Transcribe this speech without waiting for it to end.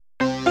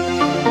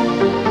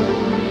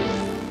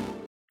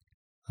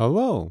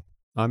Hello,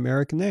 I'm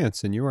Eric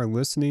Nance, and you are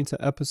listening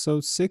to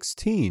episode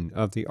 16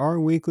 of the R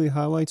Weekly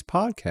Highlights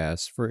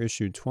podcast for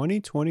issue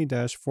 2020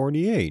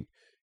 48,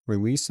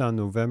 released on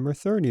November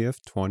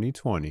 30th,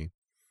 2020.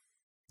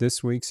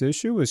 This week's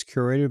issue was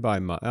curated by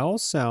Mael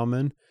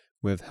Salmon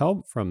with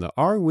help from the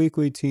R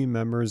Weekly team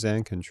members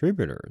and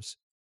contributors.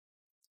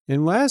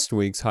 In last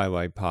week's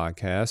highlight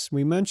podcast,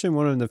 we mentioned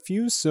one of the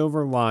few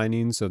silver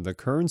linings of the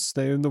current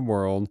state of the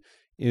world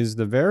is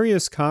the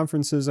various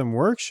conferences and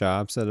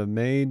workshops that have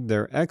made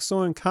their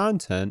excellent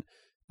content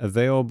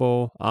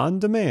available on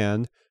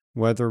demand,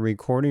 whether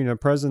recording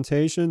of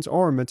presentations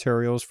or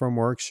materials from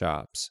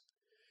workshops.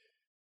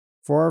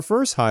 For our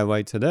first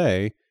highlight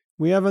today,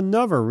 we have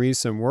another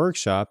recent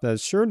workshop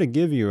that's sure to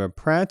give you a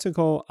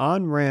practical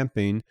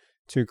on-ramping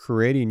to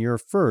creating your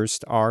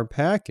first R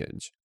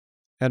package.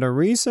 At a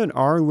recent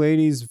R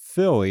Ladies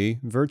Philly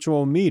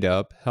virtual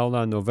meetup held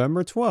on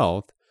November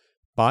 12th,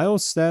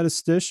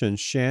 biostatistician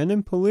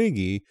Shannon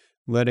Peligi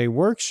led a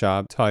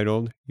workshop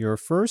titled Your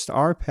First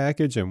R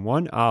Package in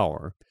 1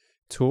 Hour,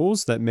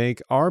 Tools That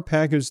Make R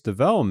Package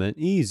Development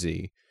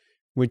Easy,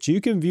 which you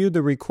can view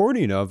the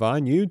recording of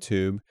on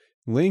YouTube,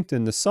 linked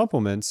in the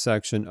supplements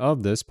section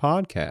of this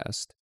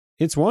podcast.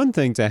 It's one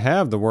thing to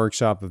have the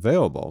workshop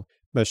available,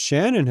 but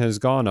Shannon has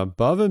gone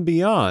above and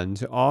beyond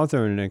to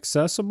author an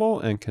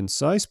accessible and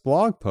concise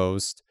blog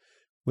post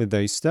with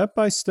a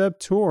step-by-step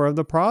tour of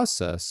the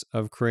process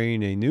of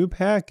creating a new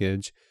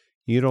package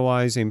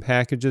utilizing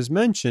packages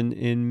mentioned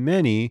in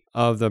many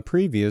of the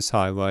previous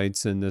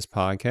highlights in this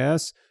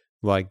podcast,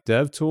 like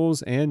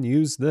DevTools and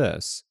Use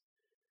This.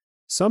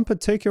 Some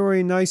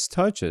particularly nice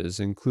touches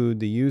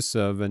include the use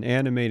of an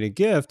animated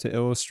GIF to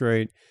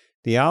illustrate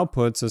the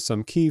outputs of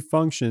some key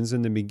functions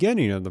in the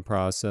beginning of the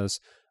process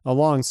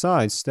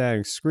alongside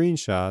static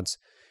screenshots,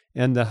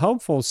 and the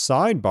helpful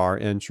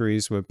sidebar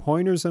entries with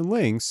pointers and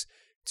links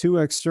to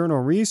external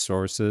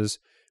resources,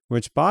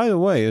 which, by the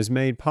way, is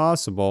made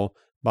possible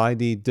by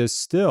the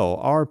Distill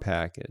R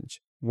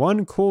package.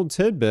 One cool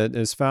tidbit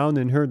is found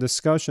in her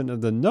discussion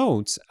of the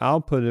notes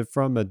outputted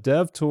from a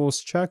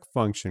DevTools check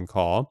function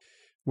call,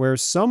 where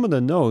some of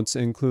the notes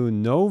include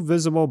no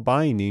visible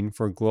binding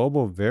for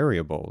global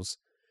variables.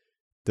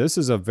 This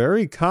is a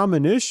very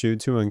common issue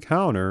to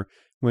encounter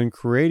when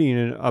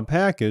creating a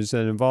package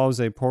that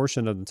involves a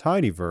portion of the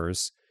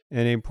tidyverse,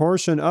 and a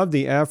portion of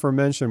the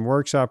aforementioned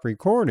workshop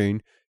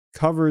recording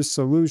covers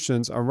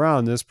solutions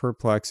around this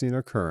perplexing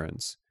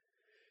occurrence.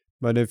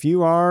 But if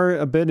you are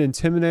a bit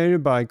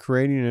intimidated by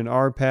creating an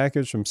R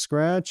package from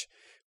scratch,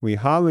 we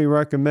highly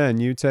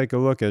recommend you take a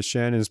look at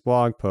Shannon's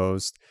blog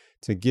post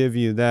to give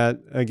you that,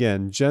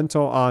 again,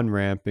 gentle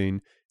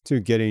on-ramping to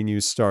getting you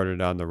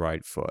started on the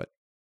right foot.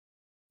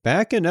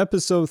 Back in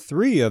episode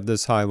 3 of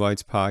this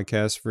Highlights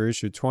podcast for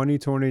issue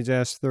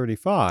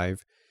 2020-35,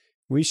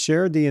 we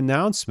shared the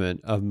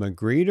announcement of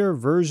McGreeter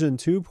version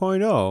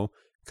 2.0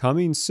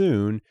 coming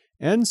soon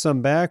and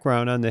some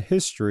background on the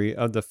history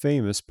of the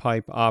famous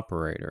pipe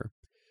operator.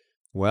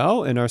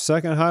 Well, in our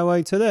second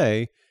highlight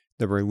today,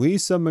 the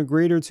release of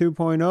McGreeter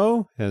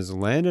 2.0 has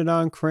landed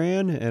on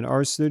CRAN, and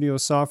RStudio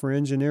software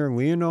engineer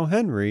Lionel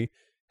Henry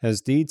has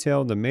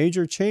detailed the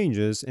major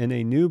changes in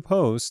a new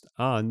post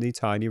on the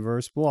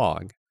Tidyverse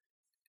blog.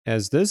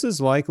 As this is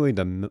likely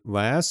the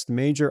last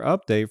major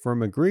update for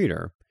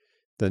McGreeter,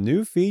 the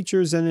new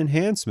features and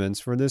enhancements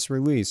for this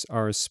release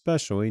are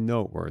especially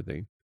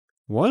noteworthy.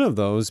 One of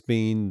those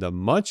being the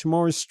much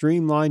more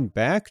streamlined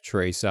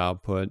backtrace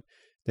output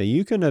that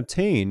you can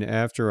obtain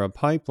after a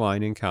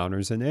pipeline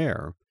encounters an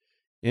error.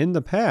 In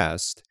the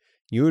past,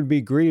 you would be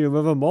greeted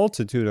with a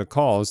multitude of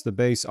calls to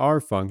base R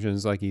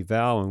functions like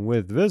eval and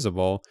with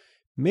visible,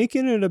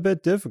 making it a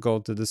bit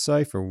difficult to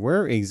decipher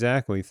where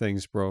exactly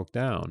things broke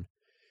down.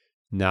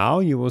 Now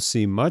you will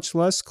see much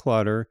less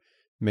clutter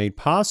made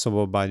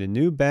possible by the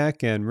new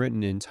backend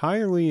written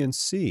entirely in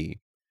C.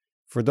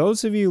 For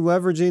those of you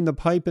leveraging the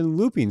pipe and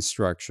looping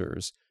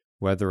structures,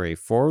 whether a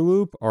for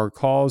loop or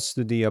calls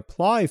to the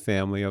apply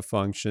family of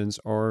functions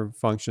or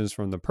functions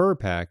from the per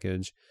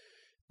package,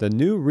 the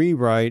new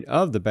rewrite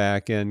of the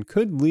backend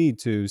could lead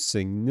to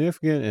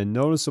significant and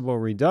noticeable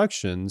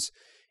reductions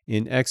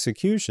in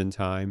execution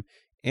time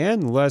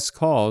and less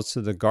calls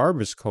to the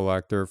garbage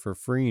collector for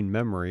freeing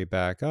memory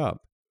back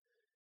up.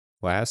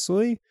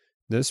 Lastly,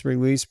 this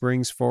release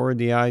brings forward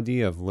the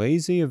idea of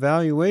lazy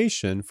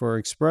evaluation for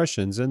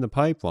expressions in the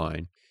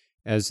pipeline,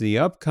 as the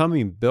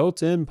upcoming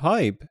built-in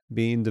pipe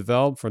being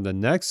developed for the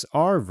next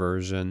R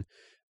version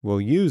will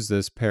use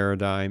this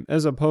paradigm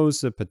as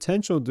opposed to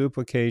potential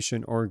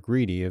duplication or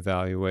greedy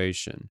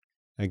evaluation.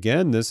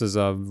 Again, this is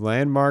a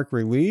landmark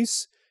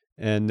release,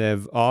 and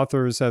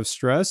authors have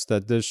stressed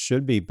that this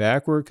should be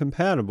backward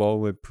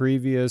compatible with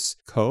previous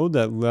code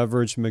that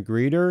leveraged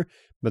McGreeter,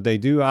 but they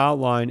do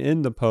outline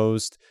in the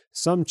post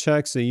some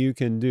checks that you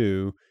can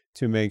do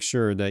to make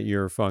sure that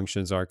your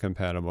functions are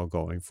compatible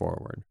going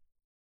forward.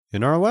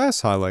 In our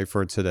last highlight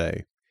for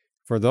today,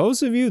 for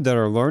those of you that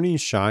are learning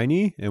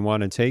Shiny and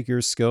want to take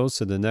your skills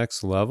to the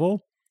next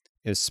level,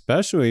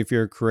 especially if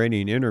you're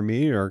creating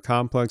intermediate or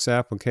complex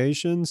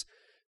applications,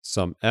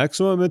 Some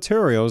excellent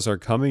materials are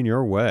coming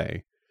your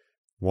way.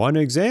 One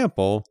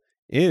example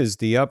is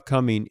the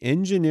upcoming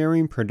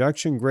Engineering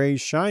Production Grade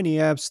Shiny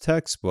Apps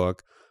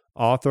textbook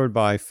authored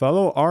by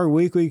fellow R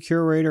Weekly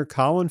curator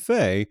Colin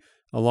Fay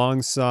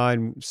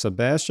alongside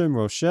Sebastian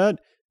Rochette,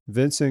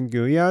 Vincent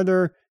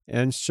Guyader,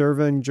 and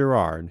Shervin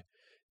Gerard.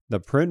 The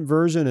print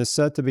version is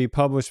set to be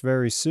published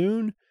very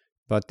soon,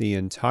 but the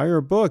entire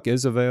book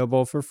is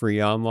available for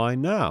free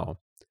online now.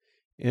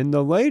 In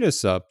the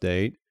latest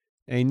update,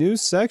 a new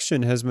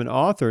section has been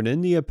authored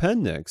in the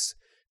appendix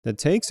that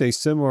takes a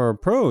similar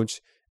approach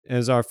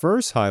as our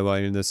first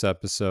highlight in this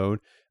episode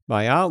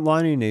by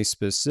outlining a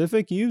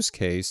specific use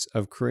case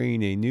of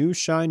creating a new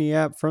Shiny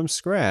app from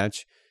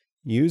scratch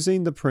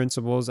using the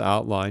principles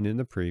outlined in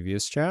the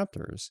previous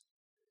chapters.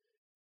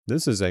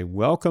 This is a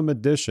welcome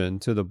addition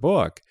to the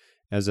book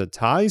as it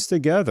ties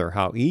together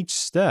how each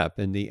step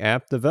in the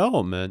app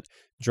development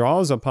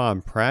draws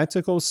upon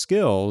practical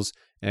skills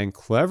and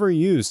clever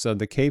use of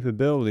the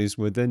capabilities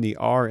within the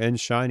R and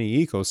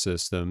Shiny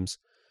ecosystems.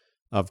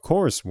 Of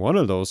course, one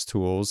of those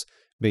tools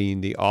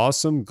being the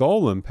awesome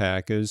Golem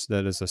package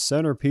that is the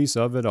centerpiece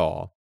of it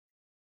all.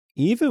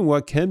 Even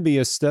what can be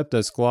a step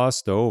that's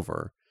glossed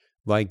over,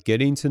 like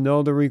getting to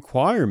know the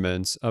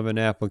requirements of an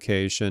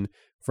application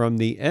from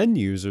the end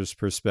user's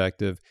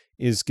perspective,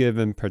 is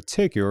given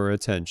particular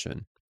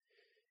attention.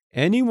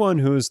 Anyone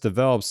who has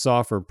developed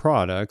software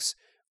products,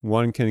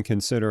 one can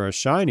consider a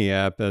Shiny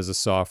app as a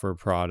software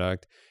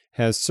product,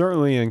 has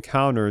certainly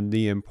encountered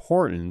the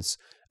importance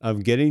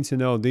of getting to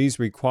know these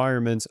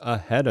requirements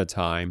ahead of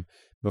time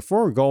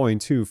before going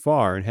too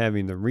far and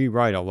having to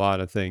rewrite a lot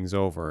of things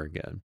over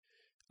again.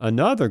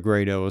 Another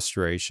great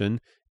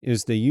illustration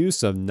is the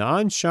use of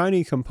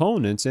non-Shiny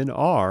components in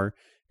R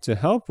to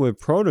help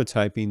with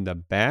prototyping the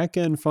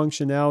back-end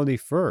functionality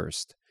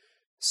first,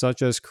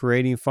 such as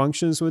creating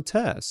functions with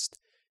tests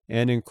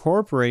and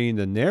incorporating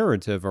the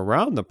narrative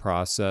around the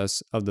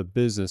process of the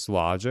business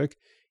logic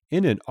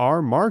in an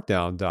R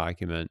Markdown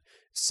document,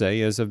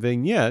 say as a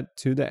vignette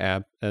to the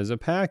app as a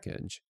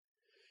package.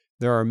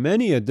 There are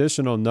many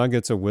additional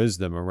nuggets of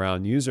wisdom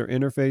around user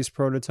interface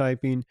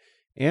prototyping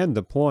and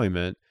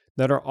deployment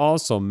that are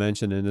also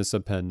mentioned in this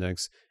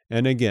appendix,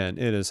 and again,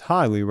 it is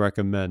highly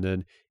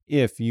recommended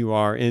if you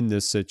are in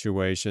this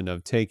situation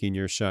of taking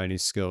your Shiny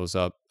skills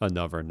up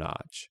another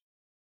notch.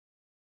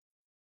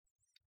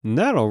 And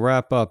that'll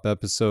wrap up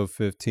episode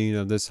 15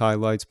 of this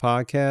Highlights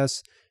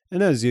podcast.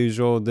 And as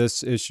usual,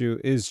 this issue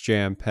is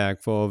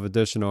jam-packed full of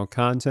additional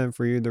content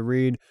for you to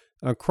read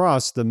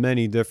across the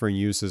many different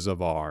uses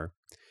of R.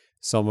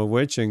 Some of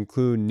which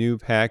include new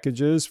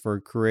packages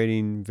for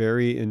creating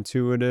very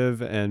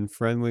intuitive and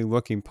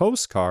friendly-looking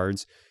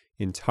postcards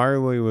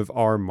entirely with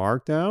R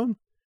Markdown,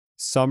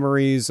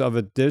 summaries of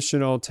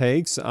additional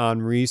takes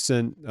on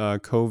recent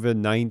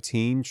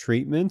COVID-19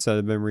 treatments that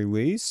have been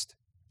released,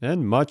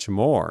 and much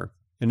more.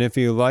 And if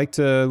you'd like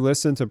to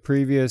listen to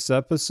previous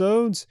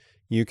episodes,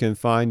 you can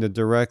find a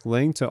direct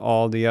link to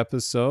all the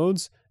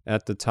episodes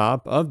at the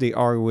top of the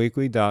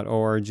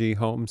rweekly.org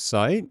home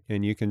site,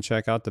 and you can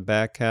check out the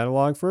back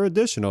catalog for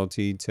additional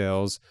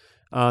details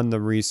on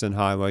the recent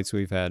highlights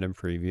we've had in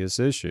previous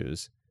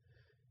issues.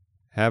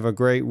 Have a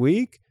great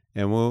week,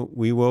 and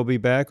we will be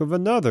back with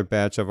another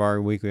batch of our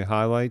weekly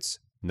highlights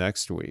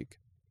next week.